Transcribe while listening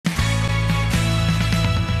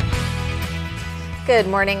Good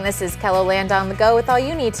morning. This is KELOLAND on the go with all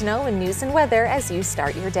you need to know in news and weather as you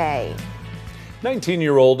start your day.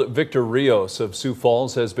 19-year-old Victor Rios of Sioux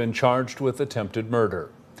Falls has been charged with attempted murder.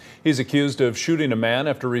 He's accused of shooting a man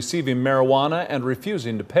after receiving marijuana and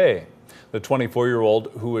refusing to pay. The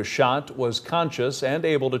 24-year-old who was shot was conscious and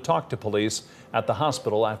able to talk to police at the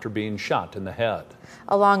hospital after being shot in the head.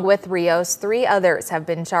 Along with Rios, 3 others have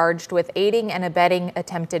been charged with aiding and abetting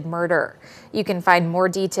attempted murder. You can find more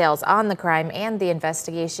details on the crime and the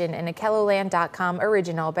investigation in a KELOLAND.com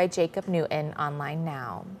original by Jacob Newton online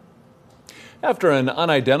now. After an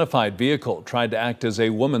unidentified vehicle tried to act as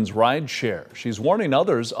a woman's ride share, she's warning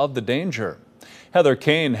others of the danger. Heather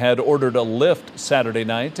Kane had ordered a Lyft Saturday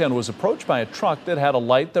night and was approached by a truck that had a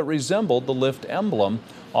light that resembled the Lyft emblem,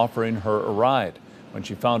 offering her a ride. When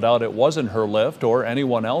she found out it wasn't her Lyft or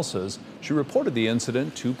anyone else's, she reported the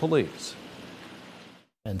incident to police.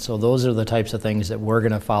 And so those are the types of things that we're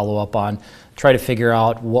going to follow up on, try to figure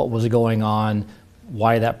out what was going on,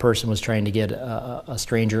 why that person was trying to get a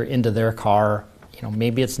stranger into their car. You know,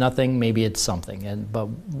 maybe it's nothing, maybe it's something, but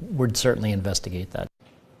we'd certainly investigate that.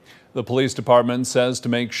 The police department says to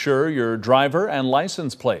make sure your driver and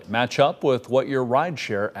license plate match up with what your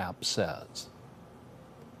rideshare app says.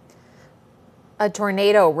 A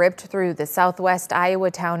tornado ripped through the southwest Iowa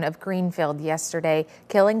town of Greenfield yesterday,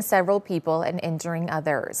 killing several people and injuring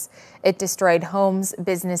others. It destroyed homes,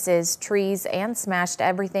 businesses, trees, and smashed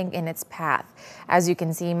everything in its path. As you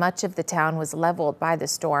can see, much of the town was leveled by the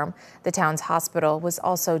storm. The town's hospital was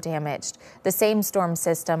also damaged. The same storm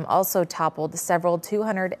system also toppled several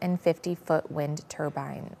 250-foot wind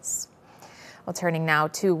turbines. Well, turning now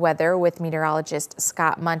to weather with meteorologist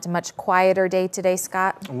Scott Munt. Much quieter day today,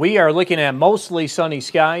 Scott. We are looking at mostly sunny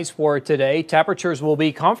skies for today. Temperatures will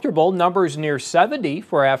be comfortable, numbers near 70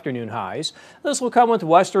 for afternoon highs. This will come with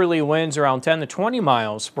westerly winds around 10 to 20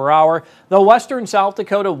 miles per hour. Though western South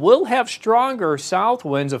Dakota will have stronger south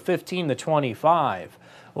winds of 15 to 25.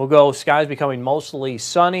 We'll go skies becoming mostly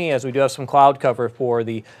sunny as we do have some cloud cover for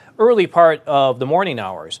the early part of the morning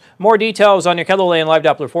hours. More details on your KELOLAND Live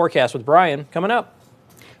Doppler forecast with Brian coming up.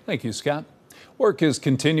 Thank you, Scott. Work is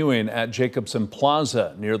continuing at Jacobson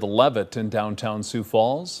Plaza near the Levitt in downtown Sioux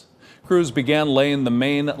Falls. Crews began laying the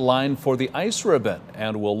main line for the ice ribbon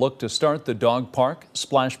and will look to start the dog park,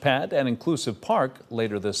 splash pad, and inclusive park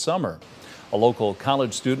later this summer. A local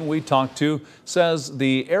college student we talked to says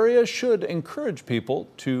the area should encourage people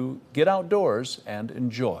to get outdoors and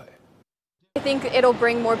enjoy. I think it'll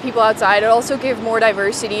bring more people outside. It'll also give more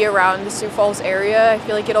diversity around the Sioux Falls area. I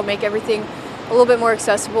feel like it'll make everything a little bit more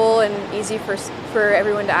accessible and easy for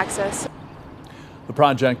everyone to access. The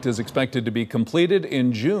project is expected to be completed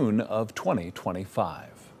in June of 2025.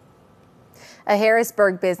 A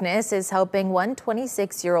Harrisburg business is helping one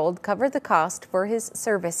 26-year-old cover the cost for his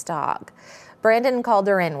service dog. Brandon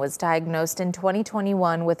Calderin was diagnosed in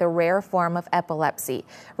 2021 with a rare form of epilepsy.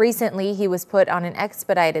 Recently, he was put on an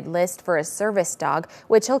expedited list for a service dog,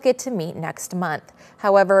 which he'll get to meet next month.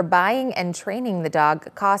 However, buying and training the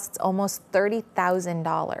dog costs almost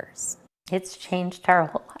 $30,000. It's changed our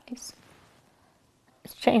whole lives.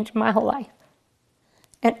 It's changed my whole life.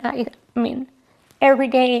 And I mean, every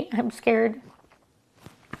day I'm scared.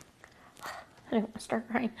 I don't want to start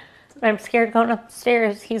crying. I'm scared going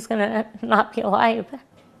upstairs. He's going to not be alive.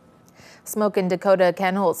 Smokin' Dakota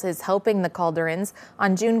Kennels is helping the Calderins.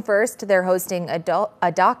 On June 1st, they're hosting a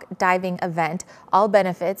dock diving event. All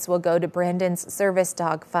benefits will go to Brandon's Service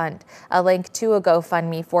Dog Fund. A link to a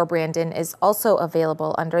GoFundMe for Brandon is also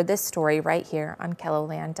available under this story right here on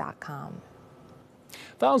KELOLAND.com.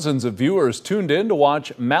 Thousands of viewers tuned in to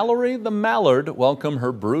watch Mallory the Mallard welcome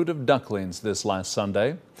her brood of ducklings this last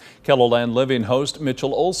Sunday. KELOLAND Living host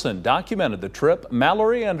Mitchell Olson documented the trip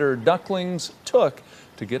Mallory and her ducklings took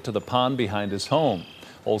to get to the pond behind his home.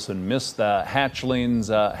 Olson missed the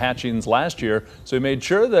hatchings last year, so he made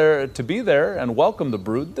sure to be there and welcome the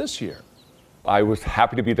brood this year. I was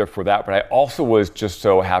happy to be there for that, but I also was just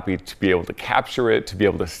so happy to be able to capture it, to be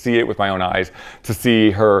able to see it with my own eyes, to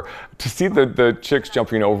see the chicks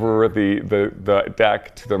jumping over the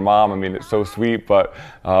deck to their mom. I mean, it's so sweet, but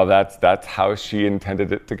that's how she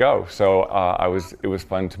intended it to go. So it was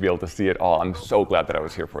fun to be able to see it all. I'm so glad that I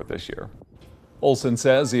was here for it this year. Olson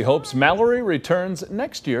says he hopes Mallory returns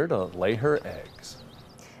next year to lay her eggs.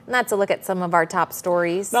 And that's a look at some of our top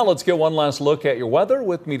stories. Now let's get one last look at your weather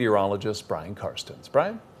with meteorologist Brian Karstens.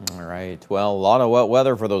 Brian? All right. Well, a lot of wet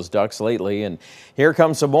weather for those ducks lately, and here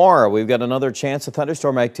comes some more. We've got another chance of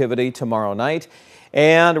thunderstorm activity tomorrow night.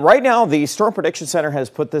 And right now, the Storm Prediction Center has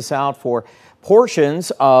put this out for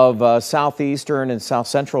portions of southeastern and south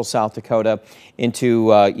central South Dakota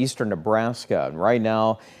into eastern Nebraska. And right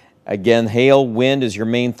now, Again, hail, wind is your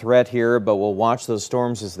main threat here, but we'll watch those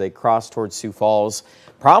storms as they cross towards Sioux Falls,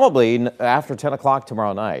 probably after 10 o'clock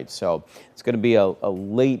tomorrow night. So it's going to be a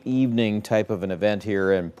late evening type of an event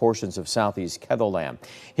here in portions of southeast Ketherland.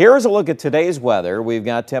 Here's a look at today's weather. We've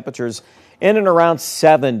got temperatures in and around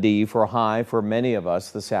 70 for a high for many of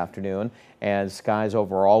us this afternoon, and skies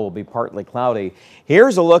overall will be partly cloudy.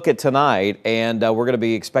 Here's a look at tonight, and we're going to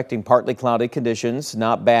be expecting partly cloudy conditions,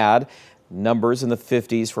 not bad. Numbers in the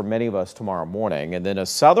 50s for many of us tomorrow morning, and then a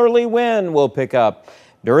southerly wind will pick up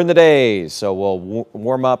during the day, so we'll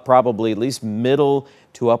warm up probably at least middle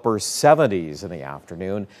to upper 70s in the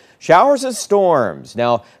afternoon. Showers and storms.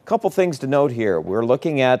 Now, a couple things to note here. We're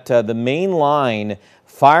looking at the main line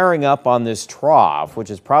firing up on this trough, which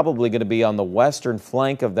is probably going to be on the western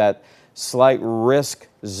flank of that slight risk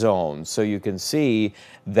zone. So you can see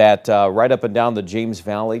that right up and down the James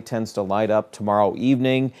Valley tends to light up tomorrow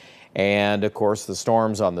evening. And of course, the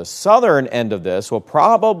storms on the southern end of this will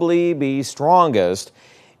probably be strongest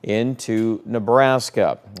into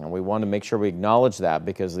Nebraska. And we want to make sure we acknowledge that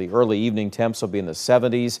because the early evening temps will be in the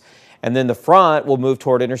 70s. And then the front will move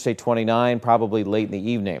toward Interstate 29 probably late in the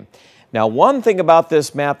evening. Now, one thing about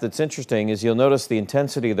this map that's interesting is you'll notice the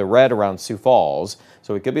intensity of the red around Sioux Falls.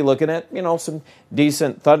 So we could be looking at, some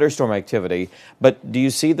decent thunderstorm activity. But do you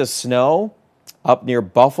see the snow up near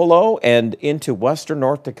Buffalo and into western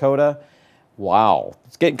North Dakota? Wow.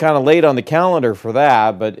 It's getting kind of late on the calendar for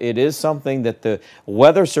that, but it is something that the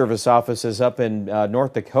Weather Service offices up in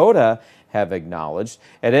North Dakota have acknowledged.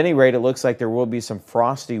 At any rate, it looks like there will be some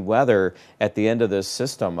frosty weather at the end of this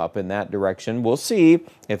system up in that direction. We'll see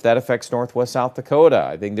if that affects northwest South Dakota.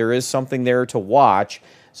 I think there is something there to watch,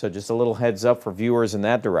 so just a little heads up for viewers in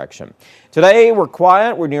that direction. Today, we're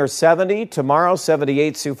quiet. We're near 70. Tomorrow,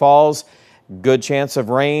 78 Sioux Falls. Good chance of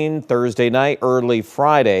rain Thursday night, early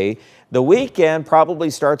Friday. The weekend probably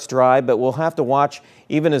starts dry, but we'll have to watch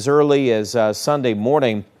even as early as Sunday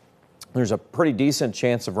morning. There's a pretty decent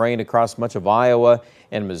chance of rain across much of Iowa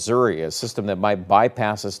and Missouri, a system that might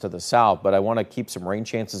bypass us to the south, but I want to keep some rain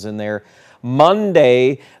chances in there.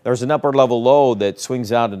 Monday, there's an upper level low that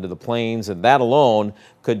swings out into the plains, and that alone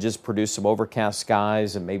could just produce some overcast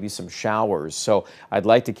skies and maybe some showers. So I'd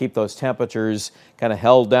like to keep those temperatures kind of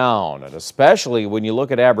held down, and especially when you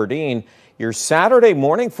look at Aberdeen, your Saturday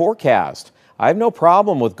morning forecast, I have no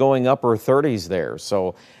problem with going upper 30s there.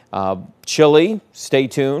 So chilly, stay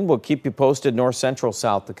tuned. We'll keep you posted north central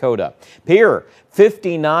South Dakota. Pierre,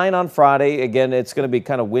 59 on Friday. Again, it's going to be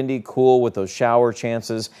kind of windy, cool with those shower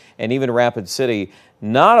chances. And even Rapid City,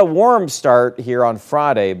 not a warm start here on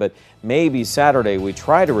Friday, but maybe Saturday we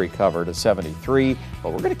try to recover to 73.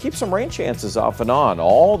 But we're going to keep some rain chances off and on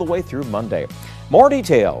all the way through Monday. More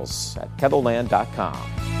details at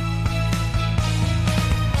KETHLELAND.com.